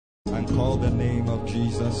and call the name of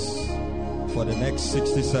Jesus. For the next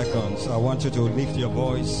 60 seconds, I want you to lift your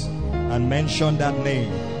voice and mention that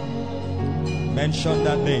name. Mention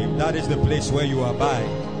that name. That is the place where you abide.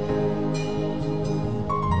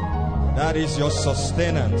 That is your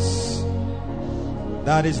sustenance.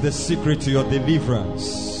 That is the secret to your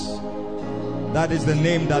deliverance. That is the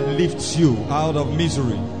name that lifts you out of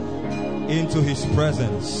misery into His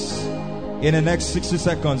presence. In the next 60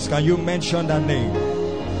 seconds, can you mention that name?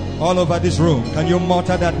 All over this room, can you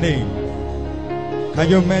mutter that name? Can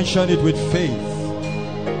you mention it with faith?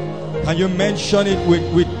 Can you mention it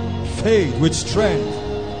with faith, with strength?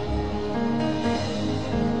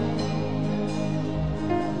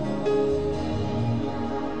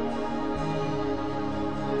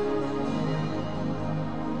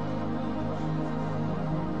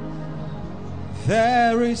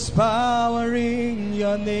 There is power in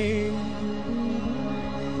your name.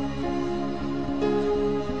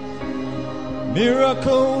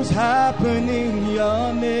 Miracles happen in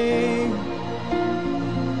your name.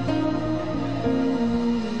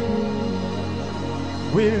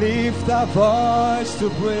 We lift our voice to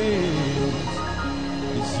praise.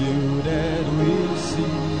 It's you that we see.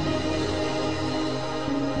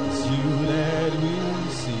 It's you that we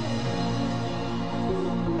see.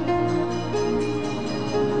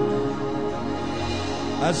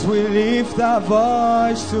 As we lift our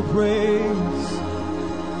voice to praise,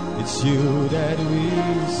 it's you that we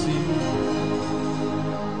see.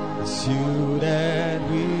 It's you that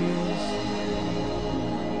we see.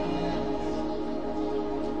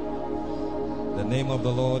 The name of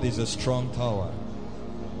the Lord is a strong tower.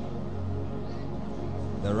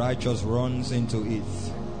 The righteous runs into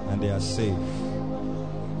it and they are safe.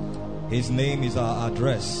 His name is our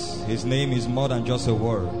address. His name is more than just a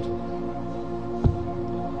word.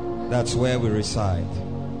 That's where we reside.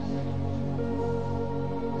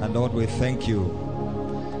 And Lord, we thank you.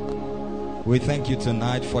 We thank you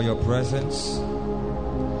tonight for your presence.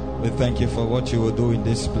 We thank you for what you will do in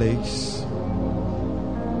this place.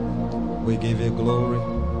 We give you glory.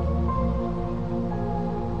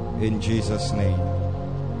 In Jesus' name.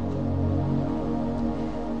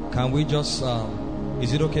 Can we just,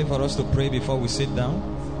 is it okay for us to pray before we sit down?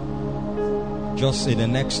 Just in the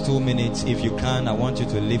next 2 minutes, if you can, I want you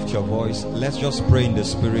to lift your voice. Let's just pray in the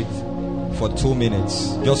Spirit for 2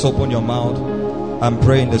 minutes. Just open your mouth and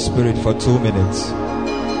pray in the Spirit for 2 minutes.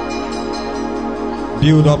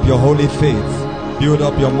 Build up your holy faith. Build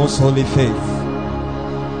up your most holy faith.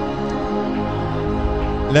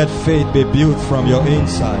 Let faith be built from your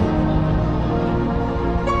inside.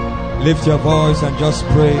 Lift your voice and just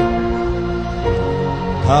pray.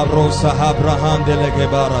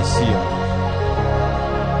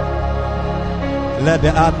 Let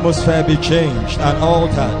the atmosphere be changed and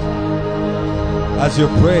altered. As you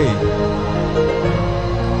pray,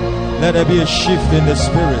 let there be a shift in the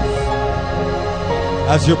spirit.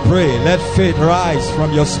 As you pray, let faith rise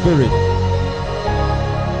from your spirit.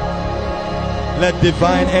 Let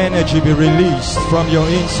divine energy be released from your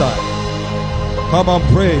inside. Come on,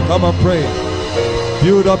 pray. Come on, pray.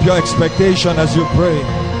 Build up your expectation as you pray.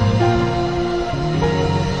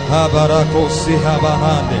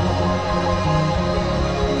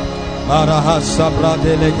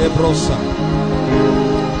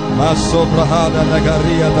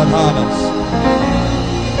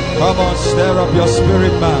 Come on, stir up your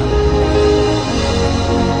spirit, man.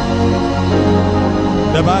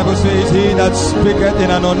 The Bible says, he that speaketh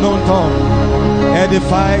in an unknown tongue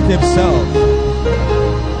edifieth himself.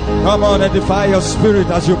 Come on, edify your spirit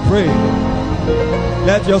as you pray.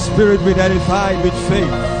 Let your spirit be edified with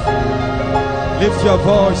faith. Lift your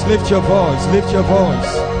voice, lift your voice, lift your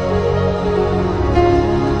voice.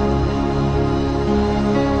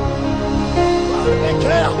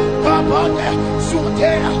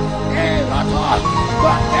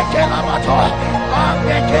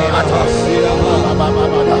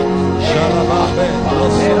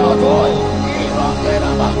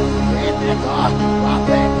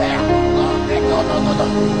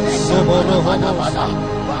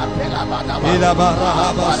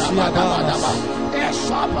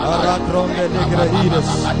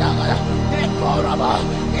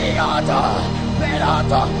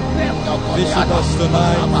 Visit us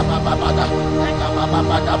tonight.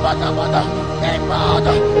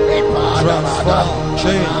 Transform,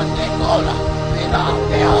 change.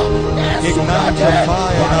 Ignite your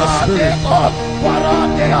fire in our spirit.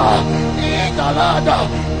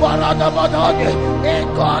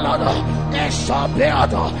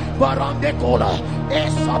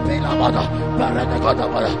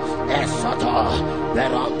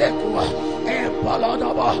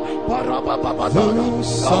 Do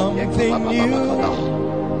something new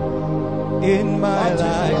in my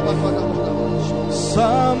life.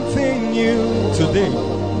 Something new today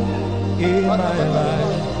in my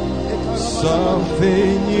life.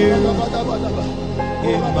 Something new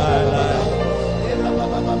in my life.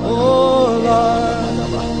 Oh Lord,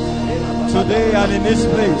 today and in this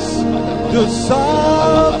place, do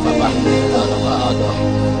something new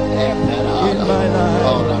in my life.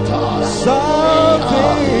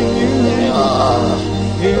 Something new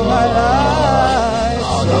in my life.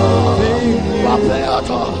 Something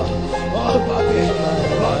new in my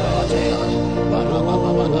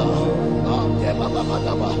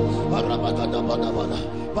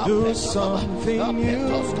life. Do something new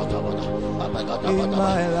in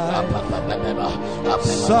my life.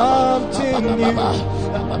 Something new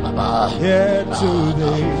here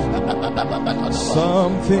today.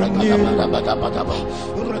 Something new in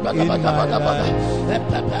my life.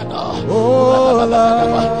 Oh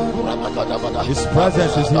Lord, His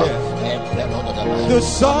presence is here. Do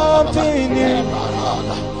something new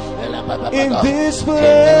in this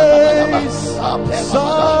place.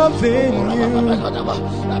 Something new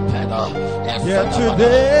here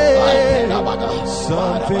today.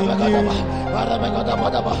 Something new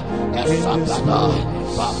in this place.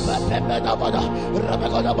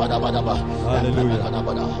 Hallelujah.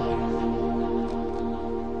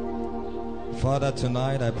 Father,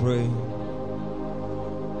 tonight I pray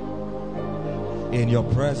in your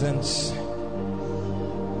presence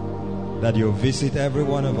that you'll visit every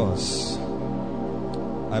one of us.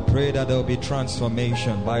 I pray that there will be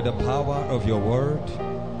transformation by the power of your word,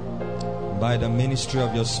 by the ministry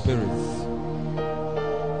of your spirit.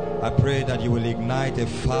 I pray that you will ignite a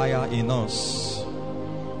fire in us.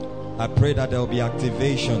 I pray that there will be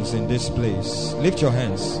activations in this place. Lift your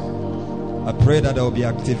hands. I pray that there will be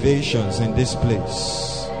activations in this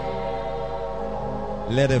place.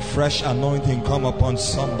 Let a fresh anointing come upon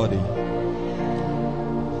somebody.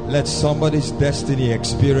 Let somebody's destiny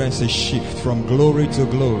experience a shift from glory to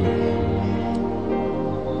glory.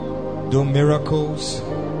 Do miracles,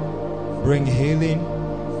 bring healing,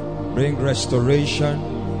 bring restoration,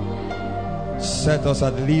 set us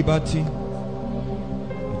at liberty,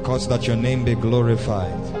 cause that your name be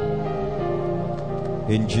glorified.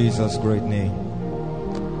 In Jesus' great name.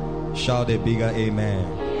 Shout a bigger amen.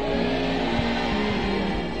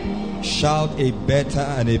 Shout a better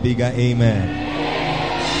and a bigger amen.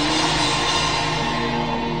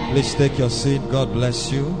 Please take your seat. God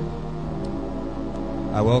bless you.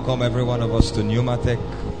 I welcome every one of us to Pneumatech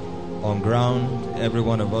on ground, every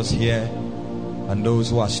one of us here, and those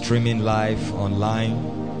who are streaming live online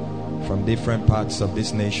from different parts of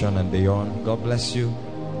this nation and beyond. God bless you.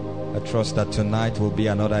 I trust that tonight will be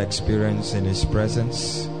another experience in His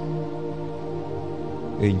presence.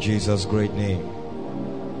 In Jesus' great name.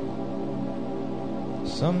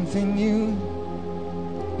 Something new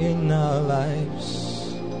in our lives.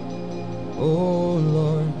 Oh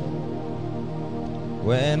Lord,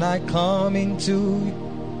 when I come into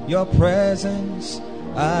your presence,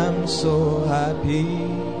 I'm so happy.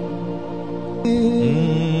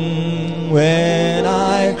 When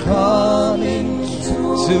I come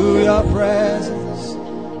into your presence,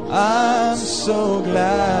 I'm so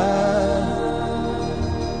glad.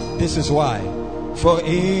 This is why. For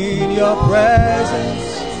in your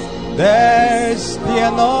presence, there's the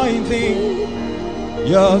anointing.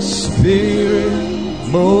 Your spirit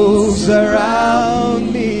moves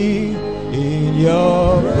around me. In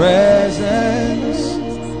your presence,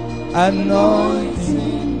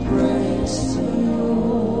 anointing breaks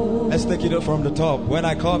through. Let's take it up from the top. When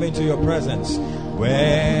I come into your presence,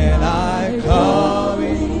 when I come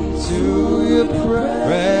into your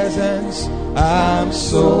presence, I'm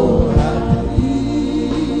so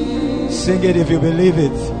happy. Sing it if you believe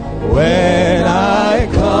it. When I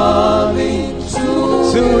come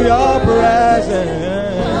into your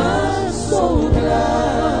presence, I'm so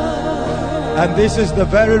glad. And this is the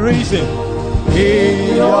very reason.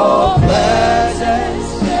 In your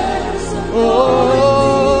presence, the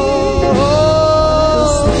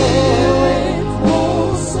Spirit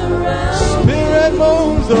moves around. Spirit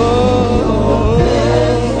moves around.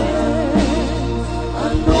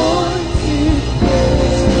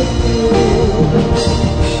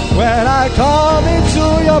 When I come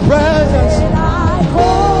into your presence,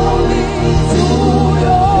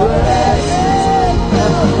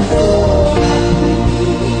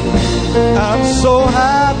 I'm so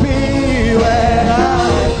happy when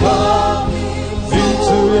I come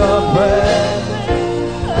into your presence.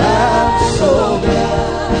 I'm so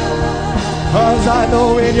glad, 'cause I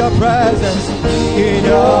know in your presence, in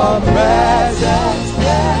your presence,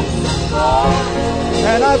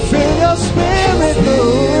 and I feel your spirit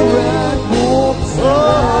move and move. Oh,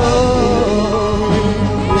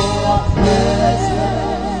 your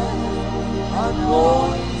presence,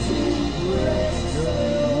 anointing,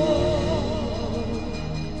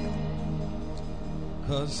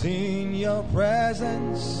 'cause in your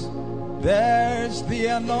presence there's the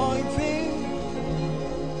anointing,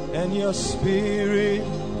 and your spirit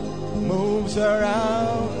moves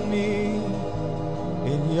around me.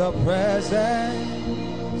 In your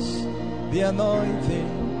presence, the anointing.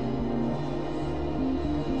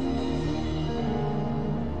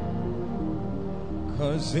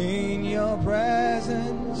 'Cause in your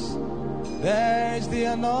presence, there's the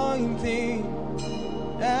anointing,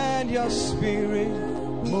 and your spirit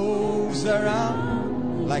moves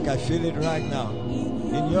around. Like I feel it right now.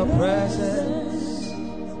 In your presence,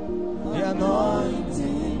 the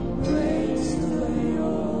anointing breaks the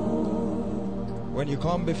yoke. When you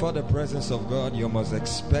come before the presence of God, you must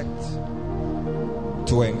expect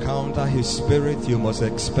to encounter His Spirit. You must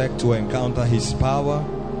expect to encounter His power.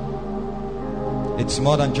 It's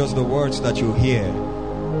more than just the words that you hear.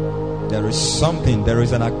 There is something, there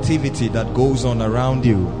is an activity that goes on around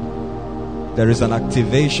you. There is an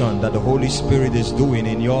activation that the Holy Spirit is doing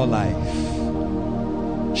in your life,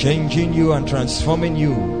 changing you and transforming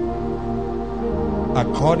you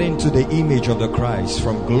according to the image of the Christ,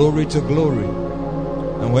 from glory to glory.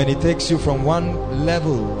 And when He takes you from one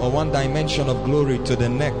level or one dimension of glory to the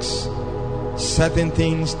next, certain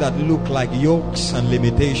things that look like yokes and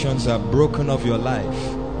limitations are broken off your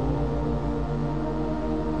life.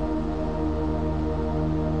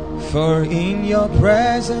 For in your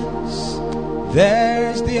presence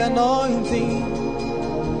there's the anointing.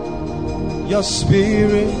 Your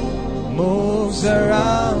spirit moves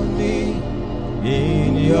around me.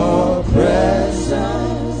 In your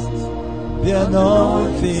presence, the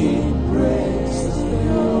anointing breaks the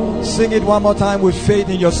yoke. Sing it one more time with faith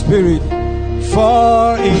in your spirit.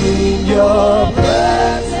 For in your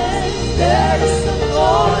presence there is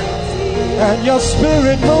anointing, and your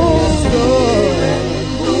spirit moves around.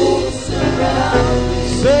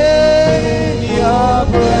 Say in your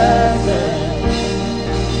presence,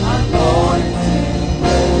 anointing.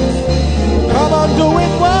 Come on, do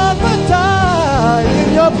it one more time.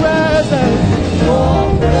 In your presence,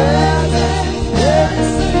 there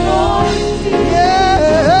is anointing. Yeah.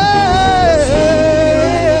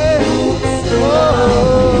 Oh,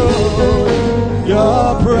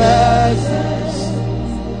 your presence,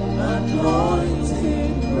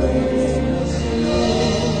 anointing breaks the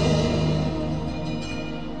yoke.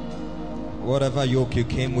 Whatever yoke you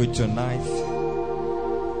came with tonight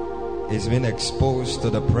is being exposed to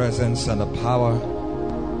the presence and the power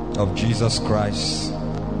of Jesus Christ.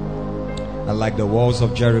 And like the walls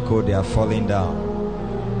of Jericho, they are falling down.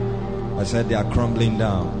 I said they are crumbling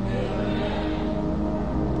down.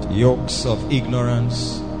 Yokes of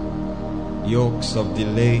ignorance, yokes of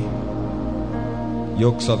delay,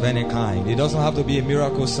 yokes of any kind. It doesn't have to be a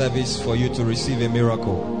miracle service for you to receive a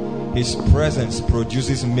miracle. His presence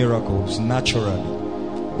produces miracles naturally,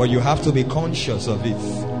 but you have to be conscious of it.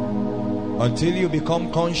 Until you become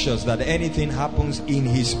conscious that anything happens in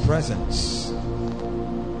His presence,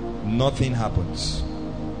 nothing happens.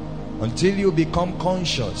 Until you become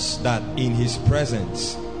conscious that in His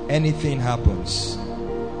presence anything happens,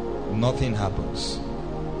 nothing happens.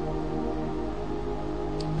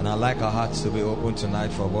 And I'd like our hearts to be open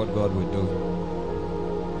tonight for what God will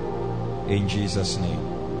do. In Jesus' name.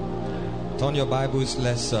 Turn your Bibles.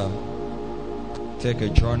 Let's take a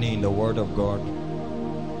journey in the Word of God.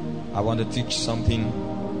 I want to teach something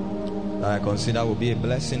that I consider will be a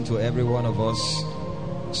blessing to every one of us.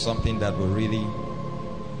 Something that will really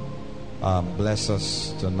bless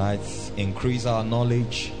us tonight. Increase our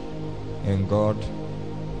knowledge in God.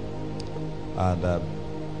 And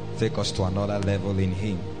take us to another level in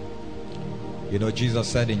Him. You know, Jesus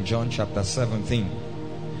said in John chapter 17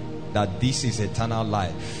 that this is eternal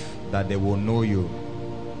life, that they will know you,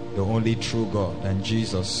 the only true God, and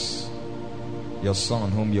Jesus, your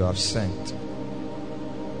Son, whom you have sent.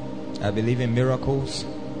 I believe in miracles.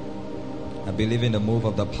 I believe in the move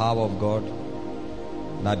of the power of God.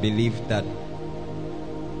 And I believe that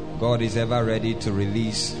God is ever ready to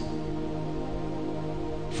release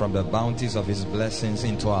from the bounties of His blessings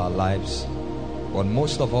into our lives. But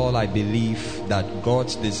most of all, I believe that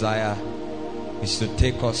God's desire is to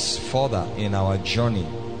take us further in our journey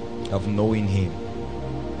of knowing Him.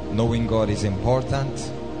 Knowing God is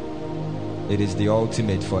important. It is the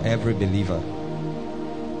ultimate for every believer.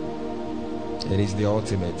 It is the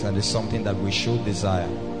ultimate, and it's something that we should desire.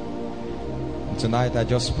 Tonight, I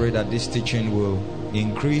just pray that this teaching will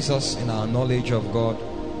increase us in our knowledge of God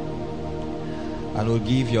and will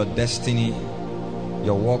give your destiny,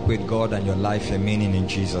 your walk with God, and your life a meaning in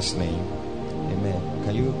Jesus' name. Amen.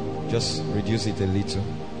 Can you just reduce it a little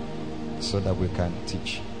so that we can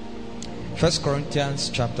teach? 1 Corinthians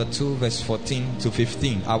chapter 2 verse 14 to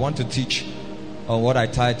 15. I want to teach on what I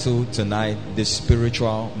titled tonight, the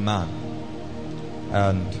spiritual man.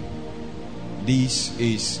 And this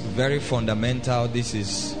is very fundamental. This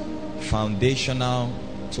is foundational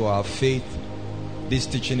to our faith. This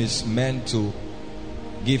teaching is meant to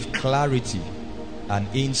give clarity and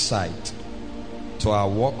insight to our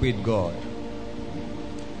walk with God.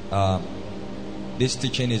 This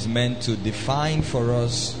teaching is meant to define for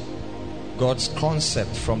us God's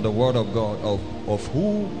concept from the Word of God of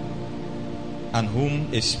who and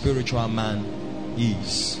whom a spiritual man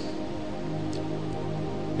is.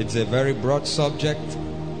 It's a very broad subject,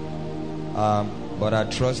 but I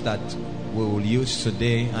trust that we will use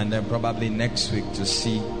today and then probably next week to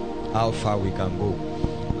see how far we can go.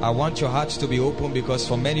 I want your hearts to be open, because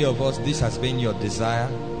for many of us this has been your desire.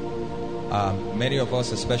 Many of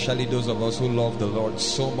us, especially those of us who love the Lord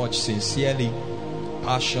so much, sincerely,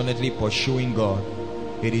 passionately pursuing God,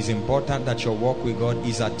 it is important that your walk with God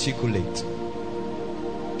is articulate.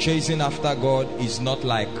 Chasing after God is not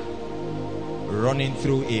like running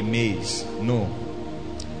through a maze. No.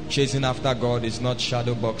 Chasing after God is not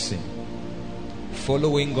shadow boxing.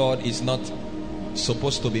 Following God is not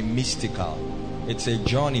supposed to be mystical. It's a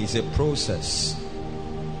journey, it's a process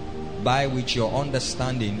by which your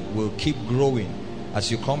understanding will keep growing as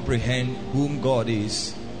you comprehend whom God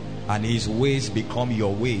is, and His ways become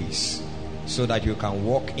your ways, so that you can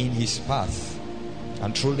walk in His path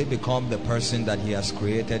and truly become the person that He has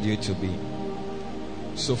created you to be.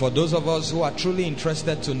 So for those of us who are truly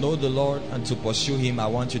interested to know the Lord and to pursue Him, I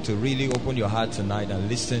want you to really open your heart tonight and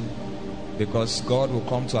listen, because God will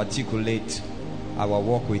come to articulate our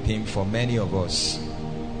walk with Him for many of us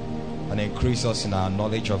and increase us in our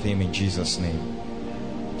knowledge of Him in Jesus' name.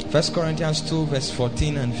 1 Corinthians 2 verse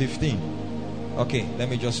 14 and 15. Okay, let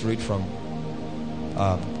me just read from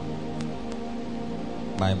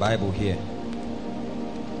my Bible here.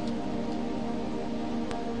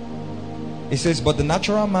 It says, "But the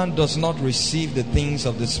natural man does not receive the things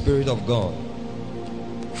of the Spirit of God,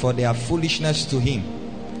 for they are foolishness to him.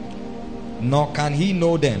 Nor can he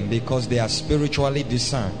know them, because they are spiritually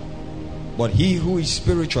discerned. But he who is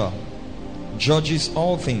spiritual judges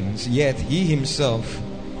all things, yet he himself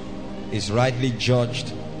is rightly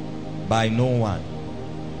judged by no one."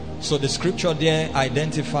 So the scripture there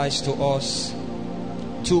identifies to us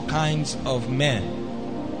two kinds of men.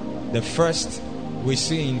 The first we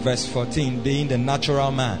see in verse 14 being the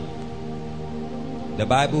natural man. The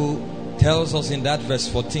Bible tells us in that verse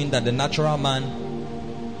 14 that the natural man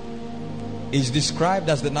is described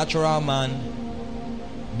as the natural man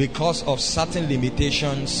because of certain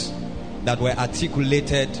limitations that were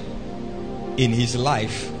articulated in his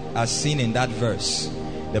life as seen in that verse.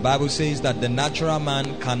 The Bible says that the natural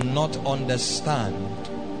man cannot understand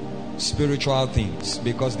spiritual things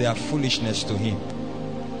because they are foolishness to him.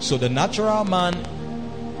 So the natural man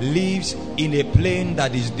lives in a plane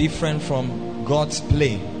that is different from God's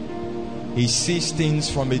plane. He sees things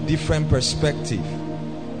from a different perspective.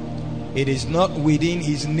 It is not within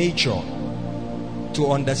his nature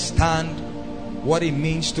to understand what it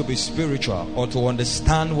means to be spiritual or to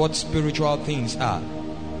understand what spiritual things are.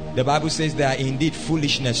 The Bible says they are indeed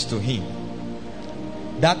foolishness to him.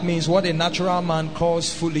 That means what a natural man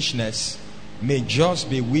calls foolishness may just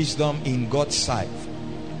be wisdom in God's sight.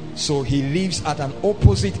 So he lives at an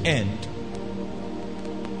opposite end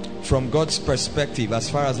from God's perspective as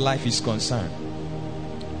far as life is concerned.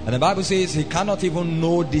 And the Bible says he cannot even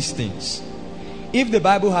know these things. If the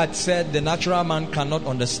Bible had said the natural man cannot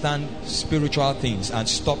understand spiritual things and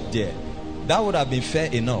stopped there, that would have been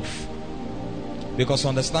fair enough, because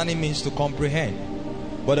understanding means to comprehend.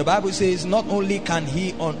 But the Bible says not only can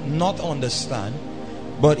he not understand,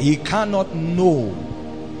 but he cannot know.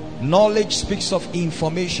 Knowledge speaks of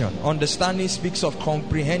information. Understanding speaks of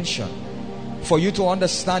comprehension. For you to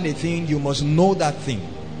understand a thing, you must know that thing.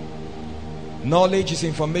 Knowledge is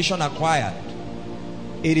information acquired.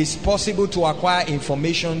 It is possible to acquire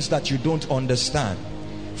informations that you don't understand.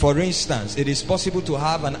 For instance, it is possible to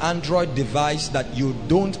have an Android device that you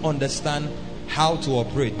don't understand how to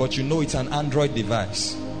operate, but you know it's an Android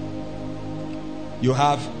device.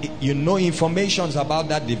 You know information about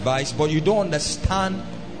that device, but you don't understand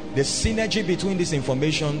the synergy between this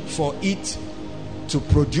information for it to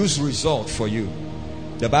produce results for you.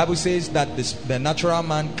 The Bible says that the natural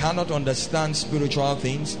man cannot understand spiritual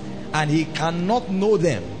things, and he cannot know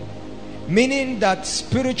them. Meaning that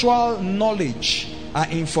spiritual knowledge are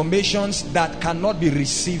informations that cannot be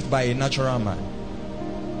received by a natural man.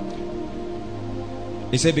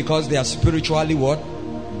 He said because they are spiritually what?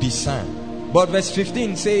 Discerned. But verse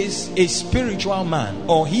 15 says a spiritual man,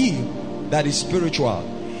 or he that is spiritual,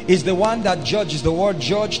 is the one that judges. The word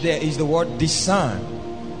judge there is the word discern.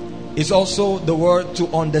 It's also the word to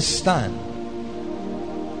understand.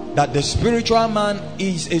 That the spiritual man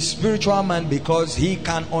is a spiritual man because he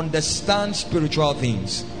can understand spiritual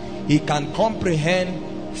things. He can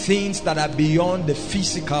comprehend things that are beyond the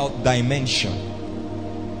physical dimension.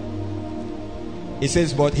 It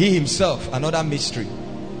says, but he himself, another mystery,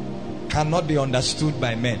 cannot be understood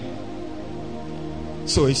by men.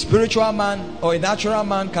 So a spiritual man or a natural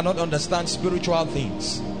man cannot understand spiritual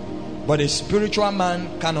things. But a spiritual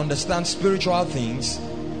man can understand spiritual things,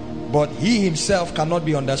 but he himself cannot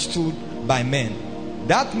be understood by men.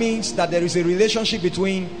 That means that there is a relationship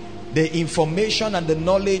between the information and the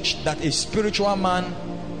knowledge that a spiritual man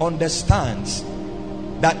understands,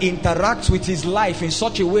 that interacts with his life in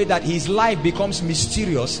such a way that his life becomes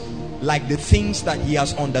mysterious, like the things that he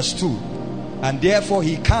has understood, and therefore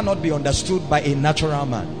he cannot be understood by a natural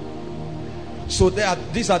man. So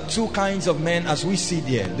these are two kinds of men as we see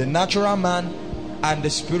there, the natural man and the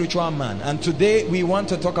spiritual man. And today we want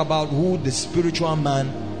to talk about who the spiritual man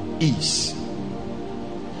is.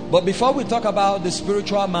 But before we talk about the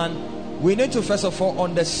spiritual man, we need to first of all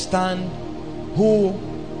understand who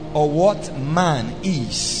or what man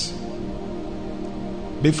is.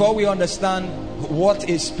 Before we understand what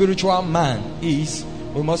a spiritual man is,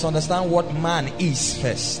 we must understand what man is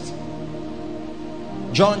first.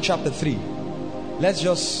 John chapter 3. Let's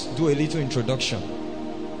just do a little introduction.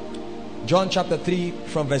 John chapter 3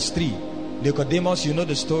 from verse 3. Nicodemus, you know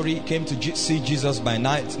the story, came to see Jesus by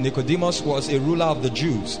night. Nicodemus was a ruler of the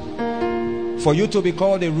Jews. For you to be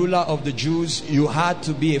called a ruler of the Jews, you had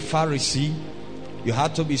to be a Pharisee. You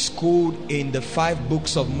had to be schooled in the 5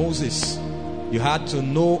 books of Moses. You had to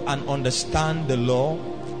know and understand the law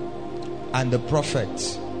and the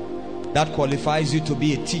prophets. That qualifies you to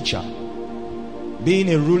be a teacher.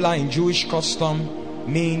 Being a ruler in Jewish custom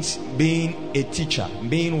means being a teacher,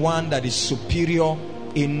 being one that is superior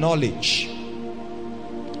in knowledge.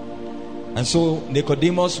 And so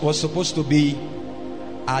Nicodemus was supposed to be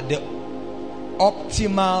at the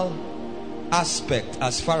optimal aspect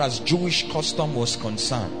as far as Jewish custom was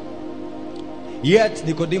concerned. Yet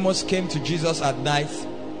Nicodemus came to Jesus at night.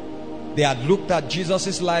 They had looked at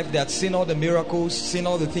Jesus' life. They had seen all the miracles, seen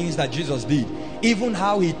all the things that Jesus did, even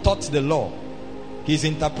how he taught the law. His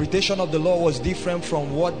interpretation of the law was different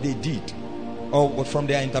from what they did, or from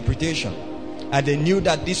their interpretation. And they knew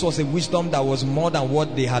that this was a wisdom that was more than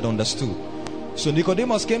what they had understood. So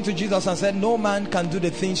Nicodemus came to Jesus and said, no man can do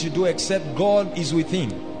the things you do except God is with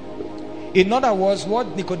him. In other words,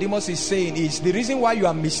 what Nicodemus is saying is, the reason why you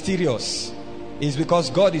are mysterious is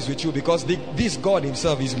because God is with you, because this God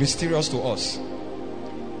himself is mysterious to us.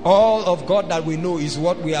 All of God that we know is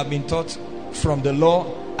what we have been taught from the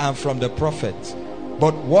law and from the prophets.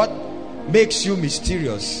 But what makes you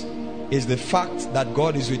mysterious is the fact that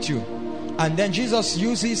God is with you. And then Jesus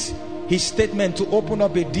uses his statement to open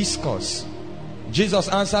up a discourse. Jesus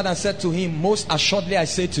answered and said to him, most assuredly I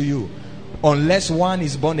say to you, unless one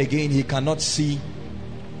is born again, he cannot see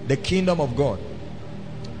the kingdom of God.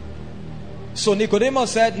 So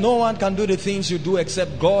Nicodemus said, no one can do the things you do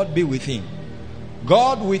except God be with him.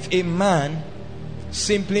 God with a man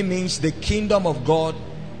simply means the kingdom of God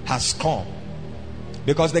has come.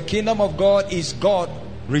 Because the kingdom of God is God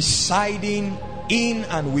residing in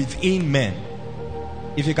and within men.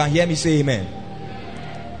 If you can hear me, say amen.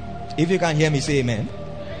 If you can hear me, say amen.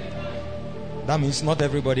 That means not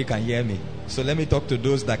everybody can hear me. So let me talk to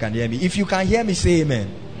those that can hear me. If you can hear me, say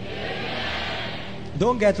amen. Amen.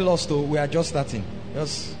 Don't get lost though. We are just starting.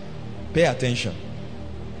 Just pay attention.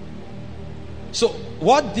 So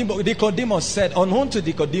what Nicodemus said, unknown to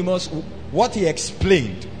Nicodemus, what he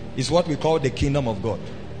explained is what we call the kingdom of God.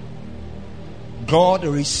 God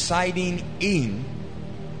residing in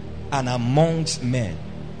and amongst men.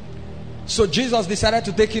 So Jesus decided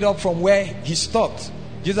to take it up from where he stopped.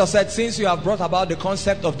 Jesus said, since you have brought about the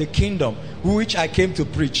concept of the kingdom, which I came to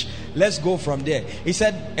preach, let's go from there. He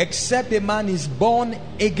said, except a man is born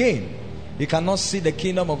again, he cannot see the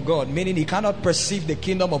kingdom of God. Meaning he cannot perceive the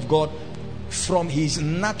kingdom of God from his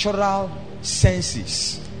natural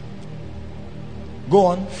senses. Go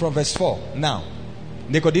on from verse 4. Now,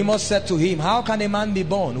 Nicodemus said to him, how can a man be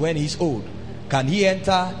born when he is old? Can he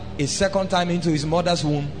enter a second time into his mother's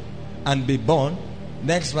womb and be born?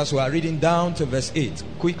 Next verse, we are reading down to verse 8.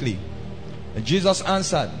 Quickly. And Jesus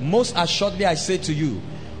answered, most assuredly I say to you,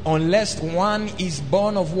 unless one is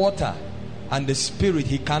born of water and the Spirit,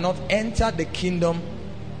 he cannot enter the kingdom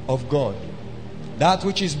of God. That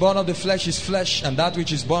which is born of the flesh is flesh, and that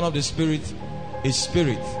which is born of the Spirit is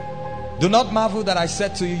spirit. Do not marvel that I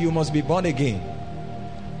said to you, you must be born again.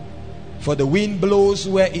 For the wind blows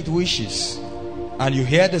where it wishes, and you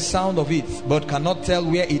hear the sound of it, but cannot tell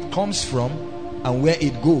where it comes from and where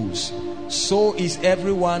it goes. So is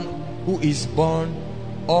everyone who is born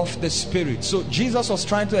of the Spirit. So Jesus was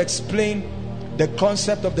trying to explain the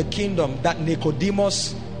concept of the kingdom that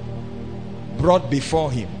Nicodemus brought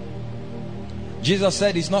before him. Jesus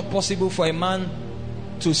said it's not possible for a man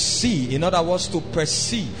to see, in other words, to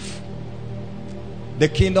perceive the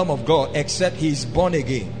kingdom of God except he is born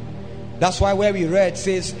again. That's why where we read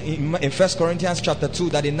says in 1 Corinthians chapter 2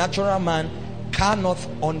 that a natural man cannot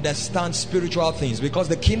understand spiritual things, because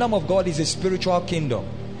the kingdom of God is a spiritual kingdom.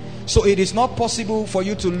 So it is not possible for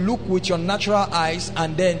you to look with your natural eyes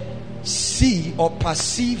and then see or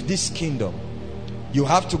perceive this kingdom. You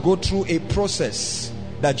have to go through a process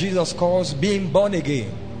that Jesus calls being born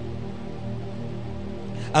again.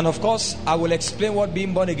 And of course, I will explain what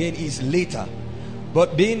being born again is later.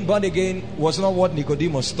 But being born again was not what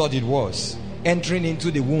Nicodemus thought it was. Entering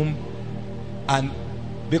into the womb. And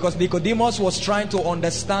because Nicodemus was trying to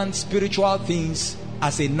understand spiritual things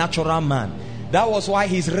as a natural man. That was why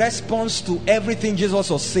his response to everything Jesus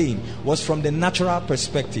was saying was from the natural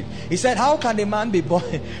perspective. He said, how can a man be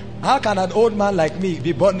born? How can an old man like me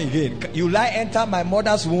be born again? You enter my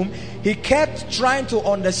mother's womb? He kept trying to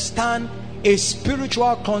understand a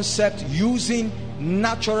spiritual concept using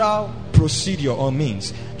natural procedure or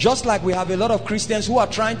means. Just like we have a lot of Christians who are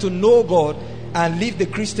trying to know God and live the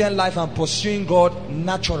Christian life and pursuing God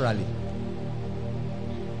naturally.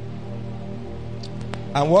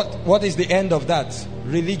 And what is the end of that?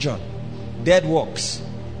 Religion. Dead works.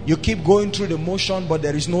 You keep going through the motion, but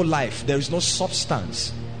there is no life. There is no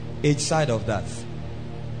substance inside of that.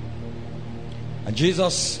 And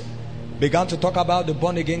Jesus began to talk about the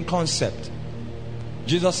born again concept.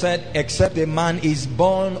 Jesus said, except a man is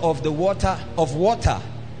born of the water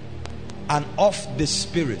and of the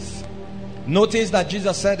Spirit. Notice that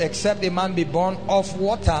Jesus said, except a man be born of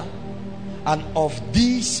water and of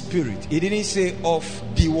the Spirit. He didn't say of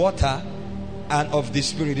the water and of the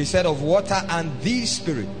Spirit. He said of water and the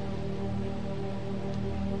Spirit.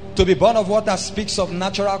 To be born of water speaks of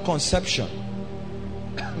natural conception.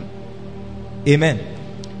 Amen.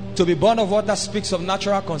 To be born of water speaks of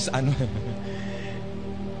natural conception.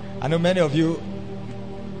 I know many of you,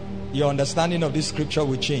 your understanding of this scripture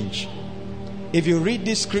will change. If you read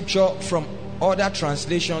this scripture from other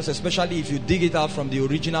translations, especially if you dig it out from the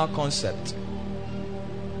original concept,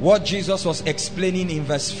 what Jesus was explaining in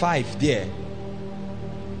verse 5 there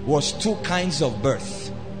was two kinds of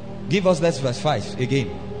birth. Give us that verse 5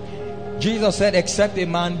 again. Jesus said, except a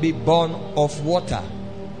man be born of water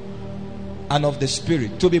and of the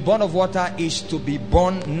Spirit. To be born of water is to be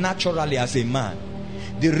born naturally as a man.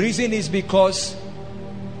 The reason is because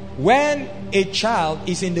when a child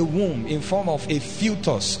is in the womb in form of a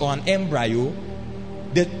fetus or an embryo,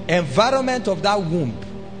 the environment of that womb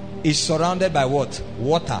is surrounded by what?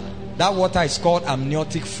 Water. That water is called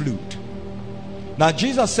amniotic fluid. Now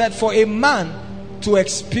Jesus said for a man to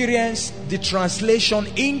experience the translation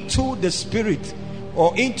into the Spirit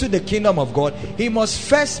or into the kingdom of God, he must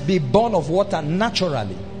first be born of water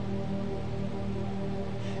naturally.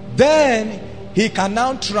 Then he can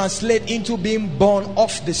now translate into being born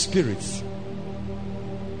of the Spirit.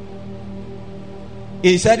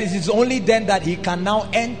 He said it is only then that he can now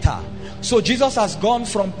enter. So Jesus has gone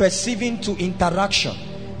from perceiving to interaction.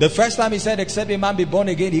 The first time he said, except a man be born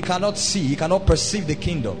again, he cannot see, he cannot perceive the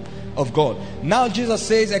kingdom of God. Now Jesus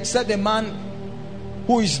says, except a man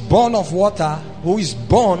who is born of water, who is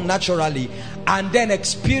born naturally, and then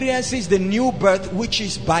experiences the new birth, which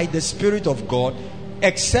is by the Spirit of God,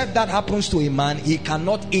 except that happens to a man, he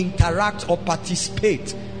cannot interact or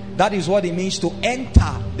participate. That is what it means to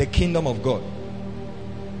enter the kingdom of God.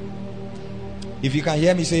 If you can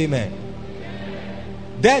hear me, say amen.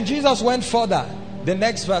 Then Jesus went further. The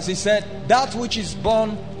next verse, he said, that which is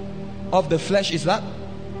born of the flesh is that?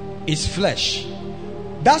 Is flesh.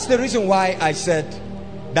 That's the reason why I said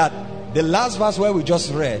that the last verse where we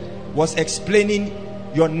just read was explaining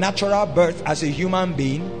your natural birth as a human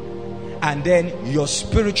being and then your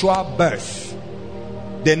spiritual birth.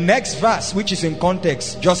 The next verse, which is in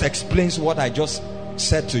context, just explains what I just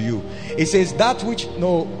said to you. It says that which,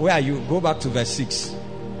 no, where are you? Go back to verse 6.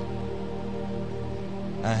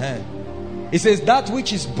 It says that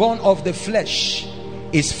which is born of the flesh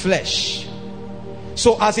is flesh.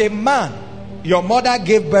 So as a man, Your mother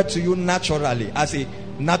gave birth to you naturally as a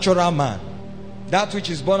natural man. That which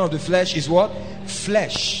is born of the flesh is what?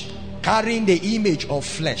 Flesh. Carrying the image of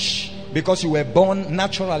flesh. Because you were born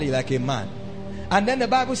naturally like a man. And then the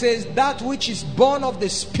Bible says that which is born of the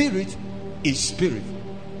spirit is spirit.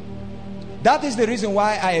 That is the reason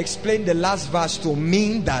why I explained the last verse to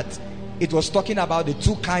mean that it was talking about the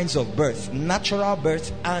two kinds of birth. Natural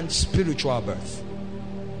birth and spiritual birth.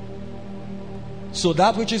 So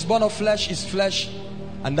that which is born of flesh is flesh,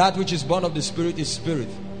 and that which is born of the spirit is spirit.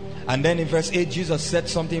 And then in verse 8 Jesus said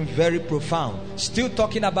something very profound, still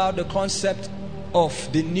talking about the concept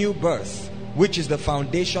of the new birth, which is the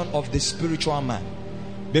foundation of the spiritual man.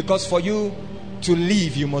 Because for you to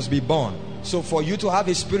live, you must be born. So for you to have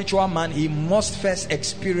a spiritual man, he must first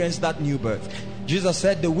experience that new birth. Jesus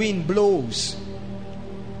said the wind blows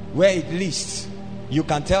where it lists. You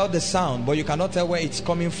can tell the sound, but you cannot tell where it's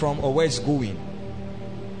coming from or where it's going.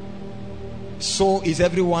 So is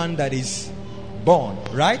everyone that is born,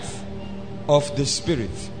 right, of the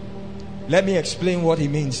spirit. Let me explain what he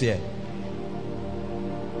means here.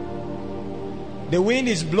 The wind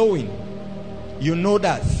is blowing. You know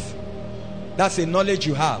that. That's a knowledge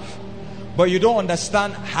you have. But you don't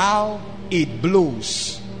understand how it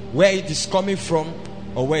blows, where it is coming from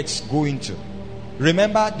or where it's going to.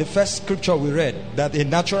 Remember the first scripture we read, that a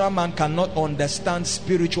natural man cannot understand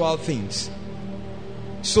spiritual things.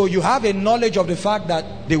 So you have a knowledge of the fact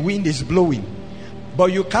that the wind is blowing,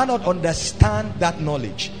 but you cannot understand that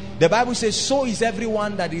knowledge. The Bible says, so is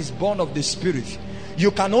everyone that is born of the spirit.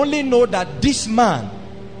 You can only know that this man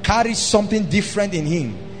carries something different in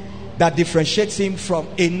him that differentiates him from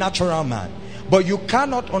a natural man. But you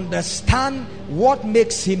cannot understand what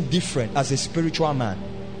makes him different as a spiritual man.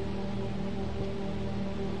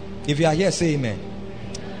 If you are here, say amen.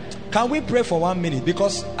 Can we pray for 1 minute?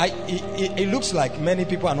 Because it looks like many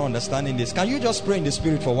people are not understanding this. Can you just pray in the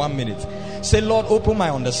spirit for 1 minute? Say, Lord, open my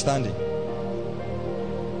understanding.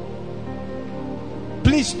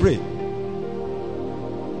 Please pray.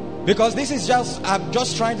 Because this is just, I'm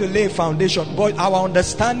just trying to lay a foundation. But our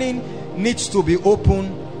understanding needs to be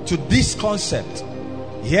open to this concept.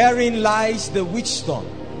 Herein lies the wisdom.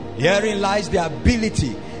 Herein lies the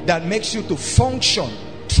ability that makes you to function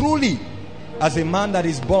truly as a man that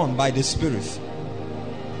is born by the Spirit.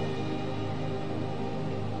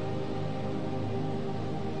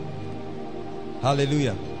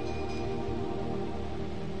 Hallelujah.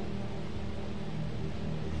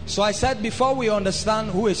 So I said, before we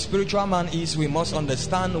understand who a spiritual man is, we must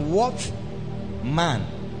understand what man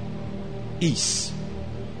is.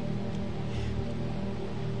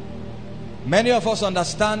 Many of us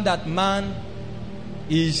understand that man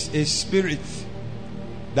is a spirit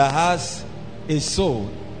that has a soul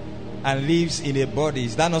and lives in a body.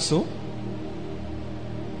 Is that not so?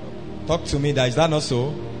 Talk to me. Is that not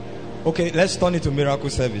so? Okay, let's turn it to miracle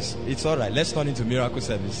service. It's all right. Let's turn it to miracle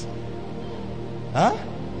service. Huh?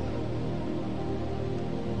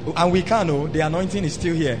 And we can know the anointing is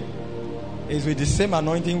still here. It's with the same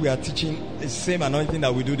anointing we are teaching, the same anointing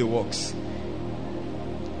that we do the works.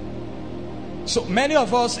 So many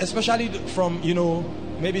of us, especially from,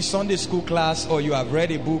 maybe Sunday school class, or you have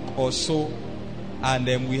read a book or so, and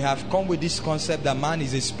then we have come with this concept that man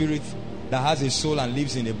is a spirit that has a soul and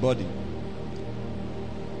lives in a body.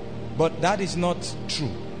 But that is not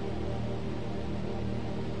true.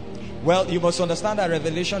 Well, you must understand that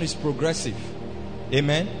revelation is progressive.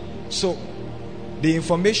 Amen. So the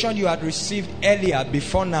information you had received earlier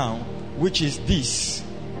before now, which is this,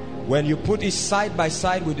 when you put it side by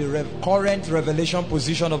side with the current revelation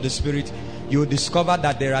position of the Spirit, you will discover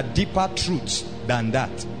that there are deeper truths than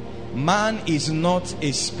that. Man is not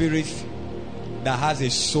a spirit that has a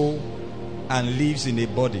soul and lives in a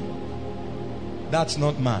body. That's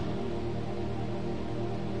not man.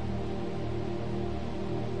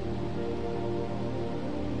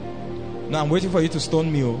 Now I'm waiting for you to stone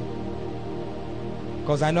me,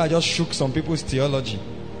 because I know I just shook some people's theology.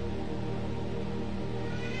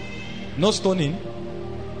 No stoning.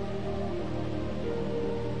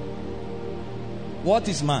 What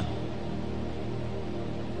is man?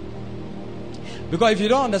 Because if you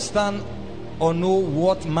don't understand or know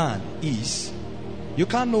what man is, you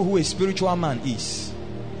can't know who a spiritual man is.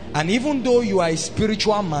 And even though you are a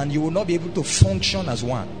spiritual man, you will not be able to function as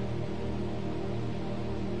one.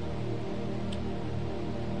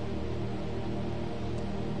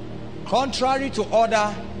 Contrary to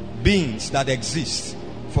other beings that exist,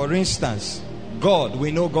 for instance, God,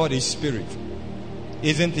 we know God is spirit.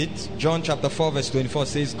 Isn't it? John chapter 4 verse 24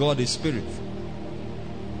 says God is spirit.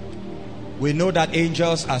 We know that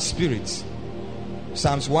angels are spirits.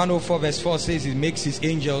 Psalms 104 verse 4 says he makes his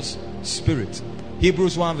angels spirit.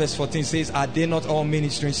 Hebrews 1 verse 14 says, are they not all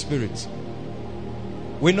ministering spirits?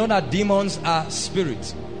 We know that demons are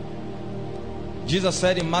spirits. Jesus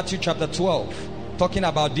said in Matthew chapter 12, talking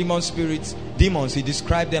about demons, he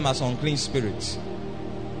described them as unclean spirits.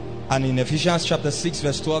 And in Ephesians chapter 6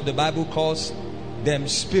 verse 12, the Bible calls them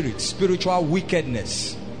spirits, spiritual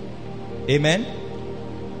wickedness. Amen.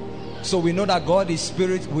 So we know that God is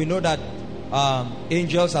spirit. We know that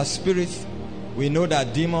angels are spirits. We know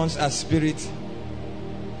that demons are spirits.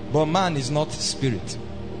 But man is not spirit.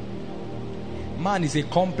 Man is a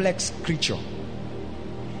complex creature.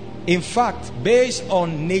 In fact, based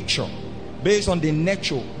on nature, based on the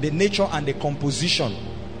nature and the composition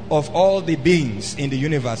of all the beings in the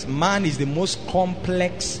universe, man is the most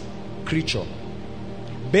complex creature.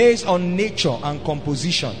 Based on nature and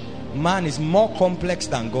composition, man is more complex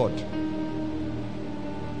than God.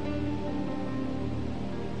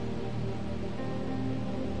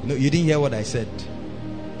 No, you didn't hear what I said,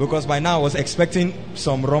 because by now I was expecting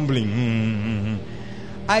some rumbling.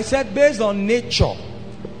 I said based on nature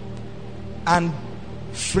and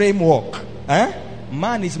framework,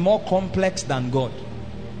 man is more complex than God.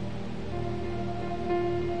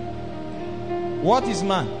 What is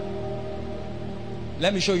man?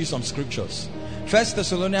 Let me show you some scriptures. 1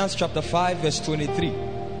 Thessalonians chapter 5 verse 23.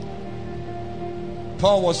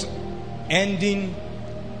 Paul was ending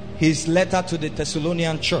his letter to the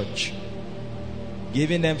Thessalonian church,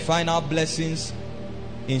 giving them final blessings,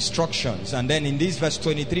 instructions. And then in this verse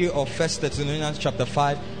 23 of 1 Thessalonians chapter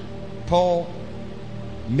 5, Paul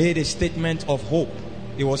made a statement of hope.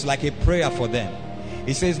 It was like a prayer for them.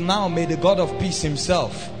 He says, now may the God of peace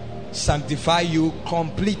himself sanctify you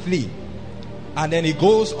completely. And then he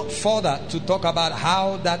goes further to talk about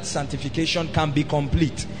how that sanctification can be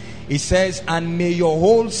complete. He says, and may your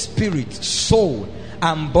whole spirit, soul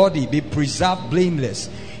and body be preserved blameless.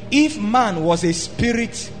 If man was a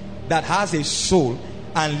spirit that has a soul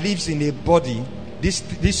and lives in a body, this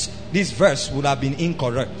verse would have been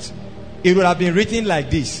incorrect. It would have been written like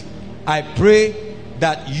this: I pray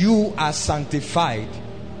that you are sanctified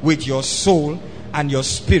with your soul and your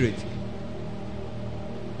spirit.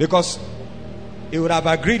 Because it would have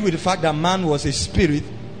agreed with the fact that man was a spirit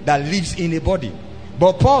that lives in a body.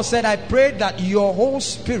 But Paul said, I pray that your whole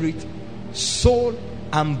spirit, soul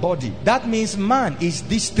and body. That means man is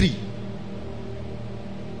these three.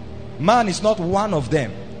 Man is not one of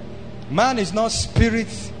them. Man is not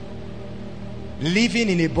spirit living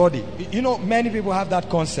in a body. You know, many people have that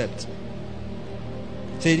concept.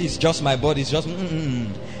 Say, it's just my body, it's just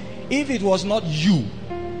If it was not you,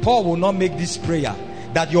 Paul will not make this prayer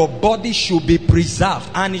that your body should be preserved.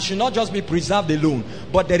 And it should not just be preserved alone,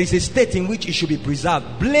 but there is a state in which it should be preserved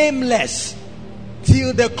blameless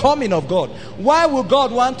till the coming of God. Why would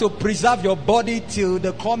God want to preserve your body till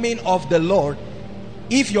the coming of the Lord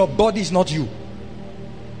if your body is not you?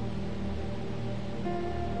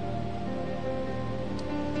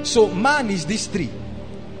 So man is these three: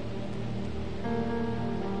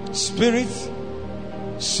 spirit,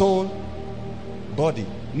 soul, body.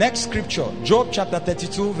 Next scripture, Job chapter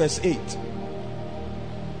 32 verse 8.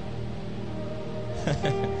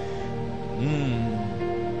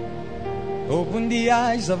 Open the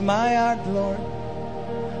eyes of my heart, Lord.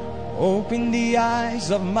 Open the eyes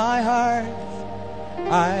of my heart.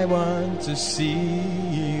 I want to see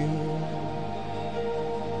you.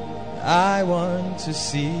 I want to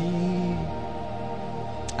see.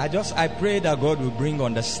 I pray that God will bring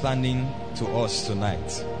understanding to us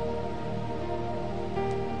tonight.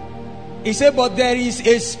 He said, but there is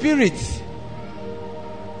a spirit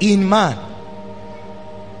in man.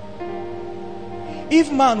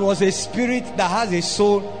 If man was a spirit that has a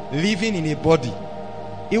soul living in a body,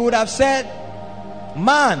 he would have said,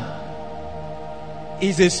 man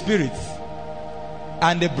is a spirit,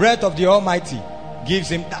 and the breath of the Almighty gives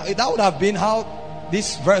him. That would have been how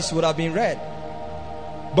this verse would have been read.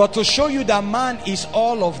 But to show you that man is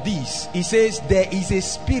all of these, he says there is a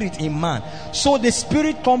spirit in man. So the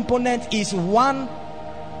spirit component is one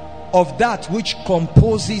of that which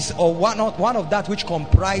composes, or one of that which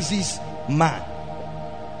comprises man.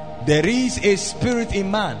 There is a spirit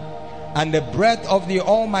in man, and the breath of the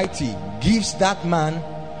Almighty gives that man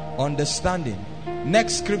understanding.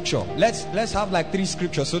 Next scripture. Let's have like 3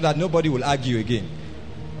 scriptures so that nobody will argue again.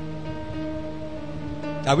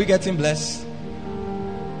 Are we getting blessed?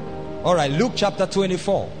 All right, Luke chapter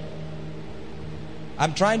 24.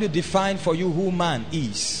 I'm trying to define for you who man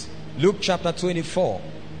is. Luke chapter 24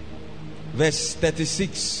 verse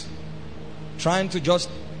 36. Trying to just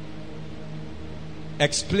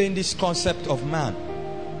explain this concept of man,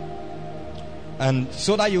 and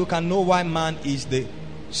so that you can know why man is the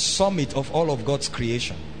summit of all of God's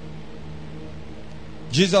creation.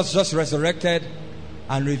 Jesus just resurrected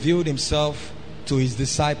and revealed himself to his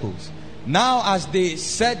disciples. Now as they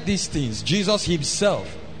said these things, Jesus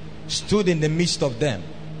himself stood in the midst of them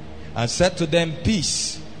and said to them,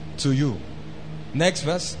 peace to you. Next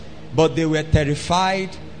verse. But they were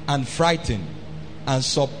terrified and frightened and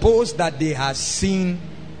supposed that they had seen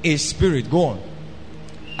a spirit. Go on.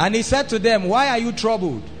 And he said to them, why are you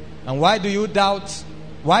troubled? And why do you doubt?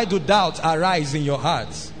 Why do doubts arise in your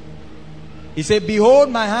hearts? He said, behold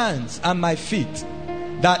my hands and my feet,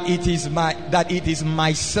 that it is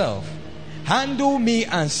myself. Handle me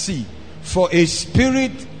and see. For a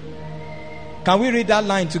spirit, can we read that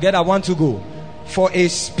line together? I want to go. For a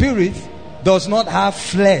spirit does not have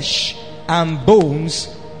flesh and bones.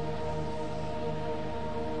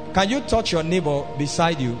 Can you touch your neighbor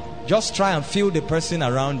beside you? Just try and feel the person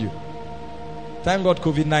around you. Thank God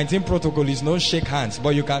COVID-19 protocol is no shake hands,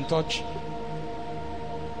 but you can touch.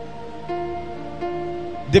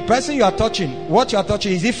 The person you are touching, what you are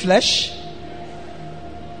touching, is it flesh?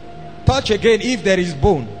 Touch again if there is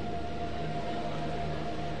bone.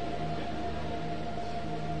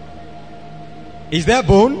 Is there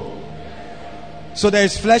bone? So there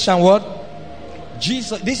is flesh and what?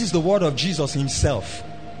 Jesus. This is the word of Jesus himself.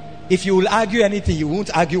 If you will argue anything, you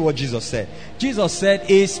won't argue what Jesus said. Jesus said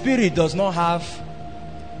a spirit does not have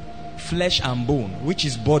flesh and bone, which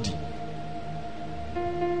is body.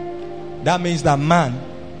 That means that man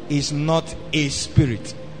is not a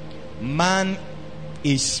spirit. Man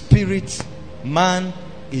is spirit. Man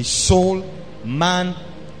is soul. Man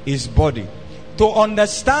is body. To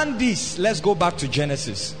understand this, let's go back to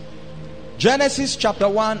Genesis. Genesis chapter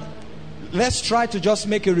 1. Let's try to just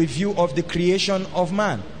make a review of the creation of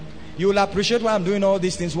man. You will appreciate why I'm doing all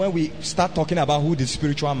these things when we start talking about who the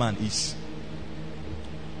spiritual man is.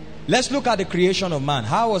 Let's look at the creation of man.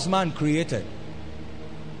 How was man created?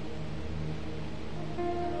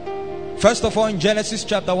 First of all, in Genesis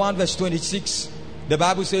chapter 1 verse 26, the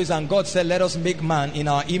Bible says, and God said, let us make man in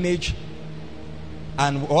our image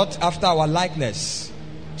and what? After our likeness.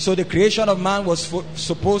 So the creation of man was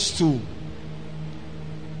supposed to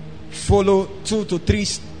follow 2 to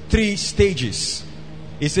 3 stages.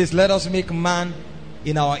 It says, let us make man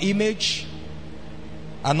in our image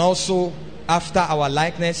and also after our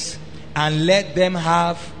likeness, and let them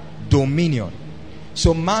have dominion.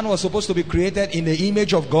 So man was supposed to be created in the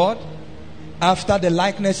image of God, after the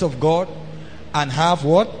likeness of God, and have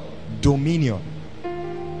what? Dominion.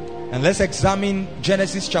 And let's examine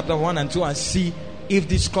Genesis chapter 1 and 2 and see if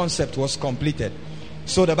this concept was completed.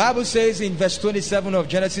 So the Bible says in verse 27 of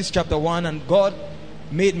Genesis chapter 1, and God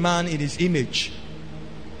made man in his image.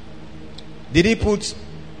 Did he put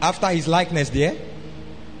after his likeness there?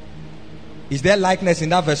 Is there likeness in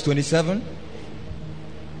that verse 27?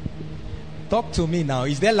 Talk to me now.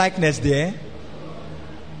 Is there likeness there?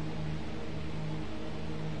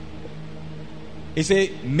 He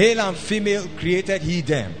said, male and female created he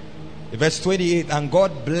them. Verse 28, and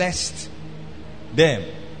God blessed them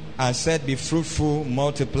and said, be fruitful,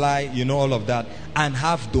 multiply, you know all of that, and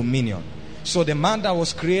have dominion. So the man that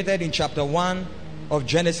was created in chapter 1 of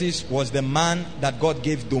Genesis was the man that God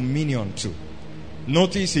gave dominion to.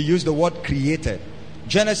 Notice he used the word created.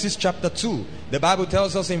 Genesis chapter 2, the Bible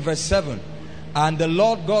tells us in verse 7, and the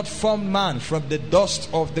Lord God formed man from the dust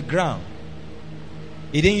of the ground.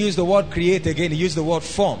 He didn't use the word create again, he used the word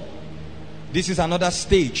form. This is another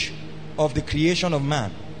stage of the creation of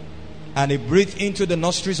man. And he breathed into the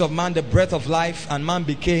nostrils of man the breath of life, and man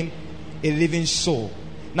became a living soul.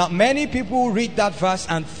 Now many people read that verse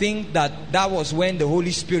and think that that was when the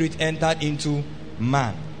Holy Spirit entered into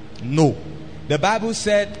man. No. The Bible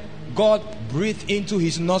said God breathed into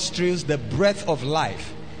his nostrils the breath of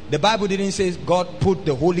life. The Bible didn't say God put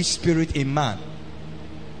the Holy Spirit in man,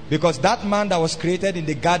 because that man that was created in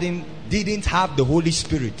the garden didn't have the Holy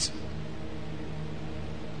Spirit.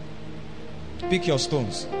 Pick your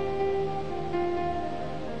stones.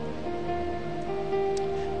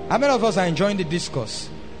 How many of us are enjoying the discourse?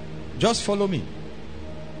 Just follow me.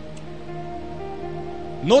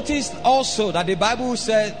 Notice also that the Bible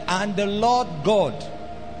said, and the Lord God.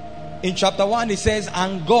 In chapter 1 it says,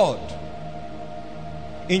 and God.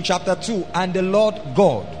 In chapter 2, and the Lord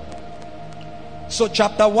God. So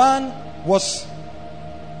chapter 1 was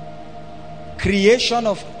creation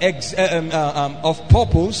of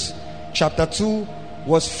purpose. Chapter 2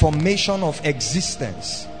 was formation of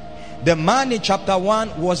existence. The man in chapter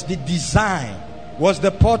 1 was the design, was the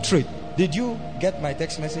portrait. Did you get my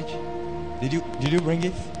text message? Did you bring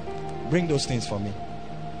it? Bring those things for me.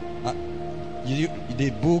 The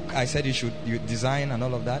book I said you design and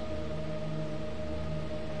all of that.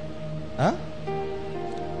 Huh?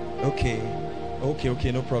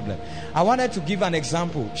 Okay, no problem. I wanted to give an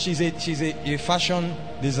example. She's a fashion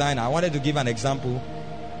designer. I wanted to give an example,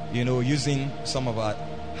 using some of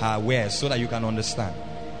her wares so that you can understand.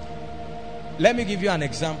 Let me give you an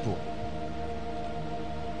example.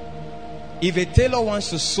 If a tailor wants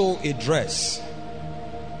to sew a dress,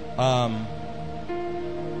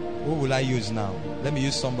 who will I use now? Let me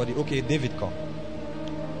use somebody. Okay, David, come.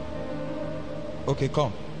 Okay,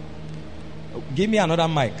 come. Give me another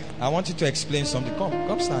mic. I want you to explain something.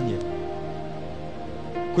 Come stand here.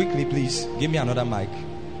 Quickly, please. Give me another mic.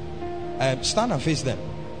 Stand and face them.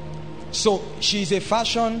 So, she's a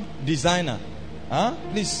fashion designer.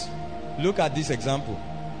 Please, look at this example.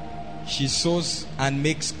 She sews and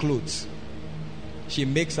makes clothes. She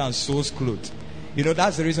makes and sews clothes.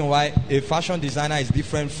 That's the reason why a fashion designer is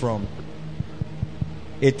different from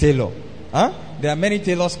a tailor. There are many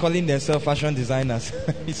tailors calling themselves fashion designers.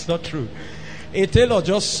 It's not true. A tailor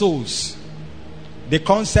just sews. The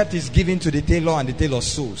concept is given to the tailor and the tailor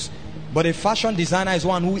sews. But a fashion designer is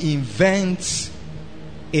one who invents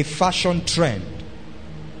a fashion trend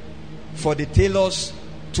for the tailors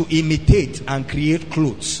to imitate and create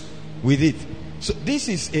clothes with it. So this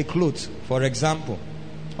is a cloth, for example.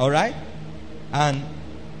 Alright? And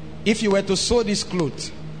if you were to sew this cloth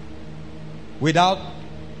without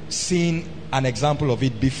seeing an example of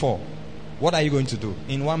it before, what are you going to do?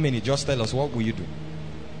 In 1 minute, just tell us, what will you do?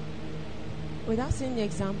 Without seeing the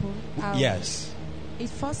example, yes. It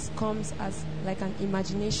first comes as like an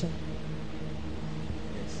imagination.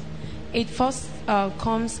 Yes. It first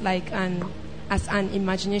comes as an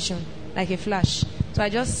imagination, like a flash. So I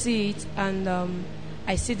just see it, and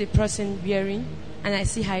I see the person wearing, and I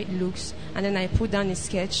see how it looks, and then I put down a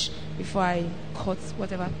sketch before I cut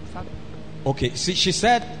whatever fabric. Okay, see, she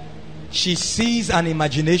said she sees an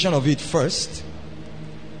imagination of it first.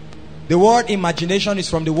 The word imagination is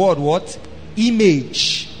from the word what?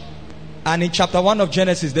 Image. And in chapter 1 of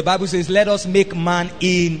Genesis, the Bible says, let us make man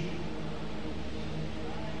in.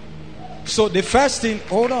 So the first thing,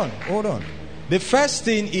 hold on. The first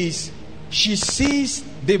thing is she sees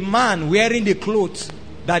the man wearing the clothes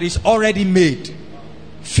that is already made,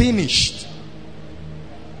 finished.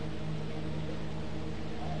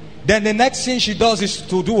 Then the next thing she does is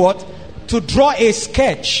to do what? To draw a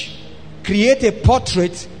sketch, create a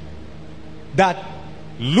portrait that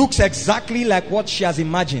looks exactly like what she has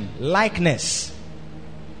imagined. Likeness.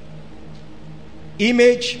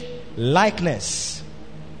 Image, likeness.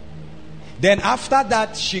 Then after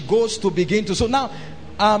that, she goes to begin to. So now,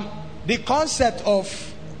 the concept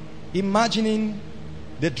of imagining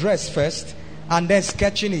the dress first and then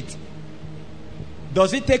sketching it,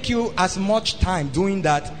 does it take you as much time doing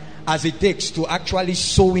that as it takes to actually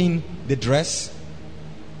sewing the dress?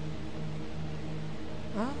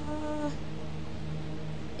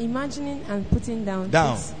 Imagining and putting down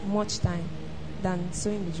takes much time than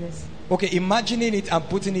sewing the dress. Okay, imagining it and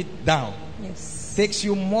putting it down. Yes. Takes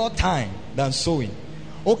you more time than sewing.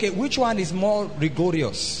 Okay, which one is more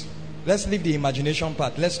rigorous? Let's leave the imagination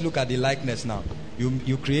part. Let's look at the likeness now.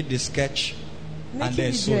 You create the sketch and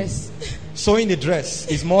then sewing. Sewing the dress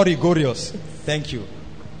is more rigorous. Thank you.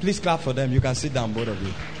 Please clap for them. You can sit down, both of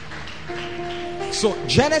you. So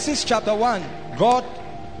Genesis chapter 1, God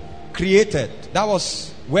created. That was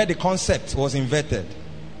where the concept was invented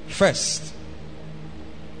first.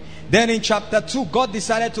 Then in chapter 2, God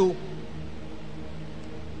decided to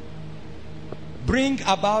bring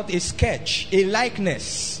about a sketch, a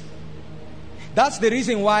likeness. That's the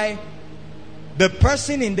reason why the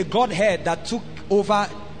person in the Godhead that took over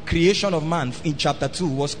creation of man in chapter 2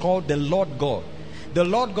 was called the Lord God. The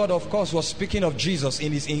Lord God, of course, was speaking of Jesus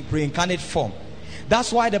in his pre-incarnate form.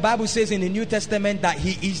 That's why the Bible says in the New Testament that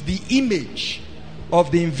he is the image of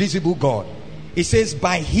the invisible God. It says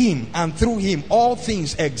by him and through him all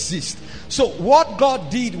things exist. So what God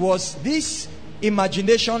did was this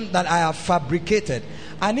imagination that I have fabricated,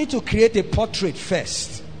 I need to create a portrait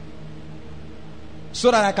first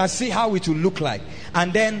so that I can see how it will look like.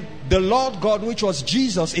 And then the Lord God, which was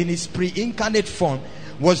Jesus in his pre-incarnate form,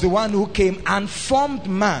 was the one who came and formed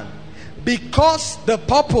man, because the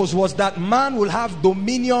purpose was that man will have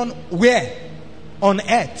dominion where? On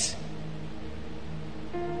earth.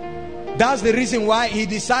 That's the reason why he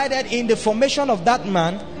decided in the formation of that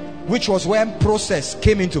man, which was when process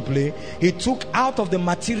came into play, he took out of the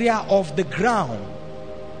material of the ground,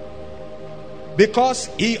 because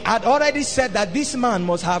he had already said that this man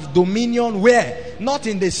must have dominion where? Not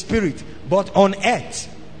in the spirit, but on earth.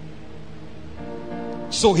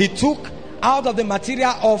 So he took out of the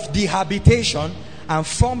material of the habitation and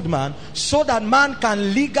formed man, so that man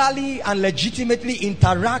can legally and legitimately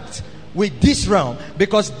interact with this realm,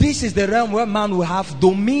 because this is the realm where man will have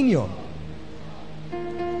dominion.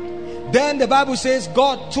 Then the Bible says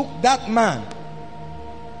God took that man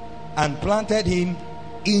and planted him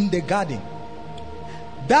in the garden.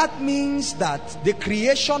 That means that the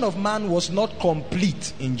creation of man was not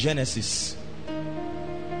complete in Genesis.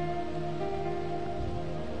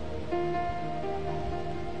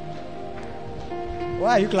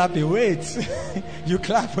 Why are you clapping? Wait. You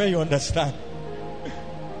clap when you understand.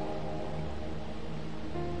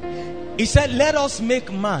 He said, let us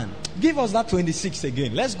make man. Give us that 26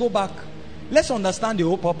 again. Let's go back. Let's understand the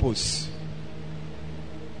whole purpose.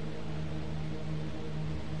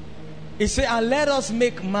 He said, and let us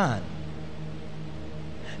make man.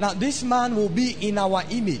 Now this man will be in our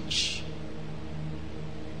image,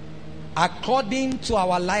 according to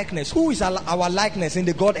our likeness. Who is our likeness in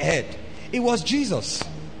the Godhead? It was Jesus.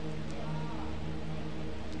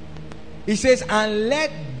 He says, and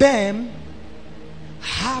let them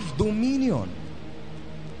have dominion.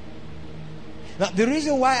 Now the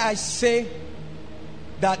reason why I say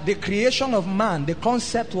that the creation of man, the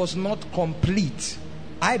concept was not complete,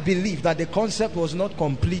 I believe that the concept was not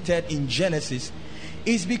completed in Genesis,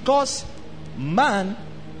 is because man,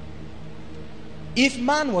 if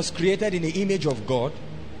man was created in the image of God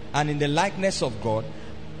and in the likeness of God,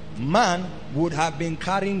 man would have been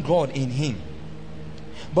carrying God in him.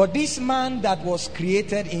 But this man that was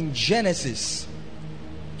created in Genesis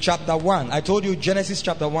chapter 1, I told you Genesis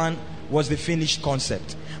chapter 1 was the finished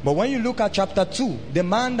concept. But when you look at chapter 2, the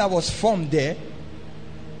man that was formed there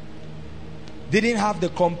didn't have the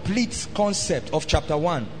complete concept of chapter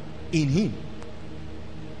 1 in him.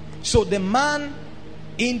 So the man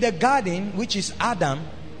in the garden, which is Adam,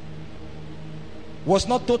 was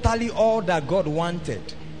not totally all that God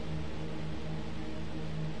wanted.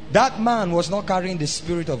 That man was not carrying the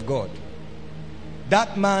Spirit of God.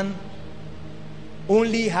 That man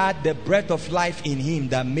only had the breath of life in him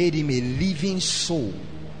that made him a living soul.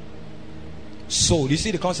 Soul. You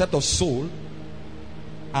see the concept of soul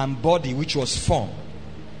and body, which was formed.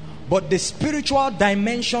 But the spiritual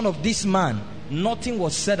dimension of this man, nothing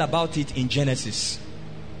was said about it in Genesis.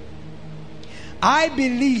 I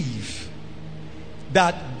believe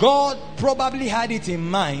that God probably had it in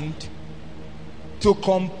mind to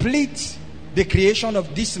complete the creation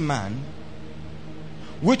of this man,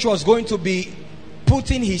 which was going to be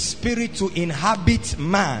putting his spirit to inhabit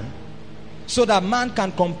man, so that man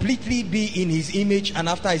can completely be in his image and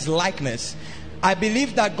after his likeness. I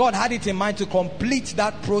believe that God had it in mind to complete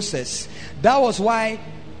that process. That was why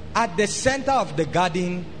at the center of the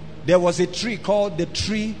garden there was a tree called the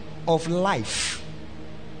tree of life.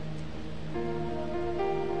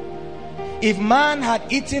 If man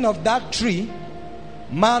had eaten of that tree,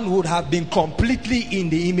 man would have been completely in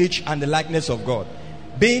the image and the likeness of God.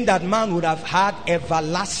 Being that man would have had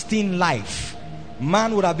everlasting life.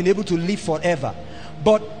 Man would have been able to live forever.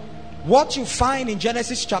 But what you find in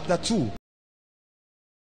Genesis chapter 2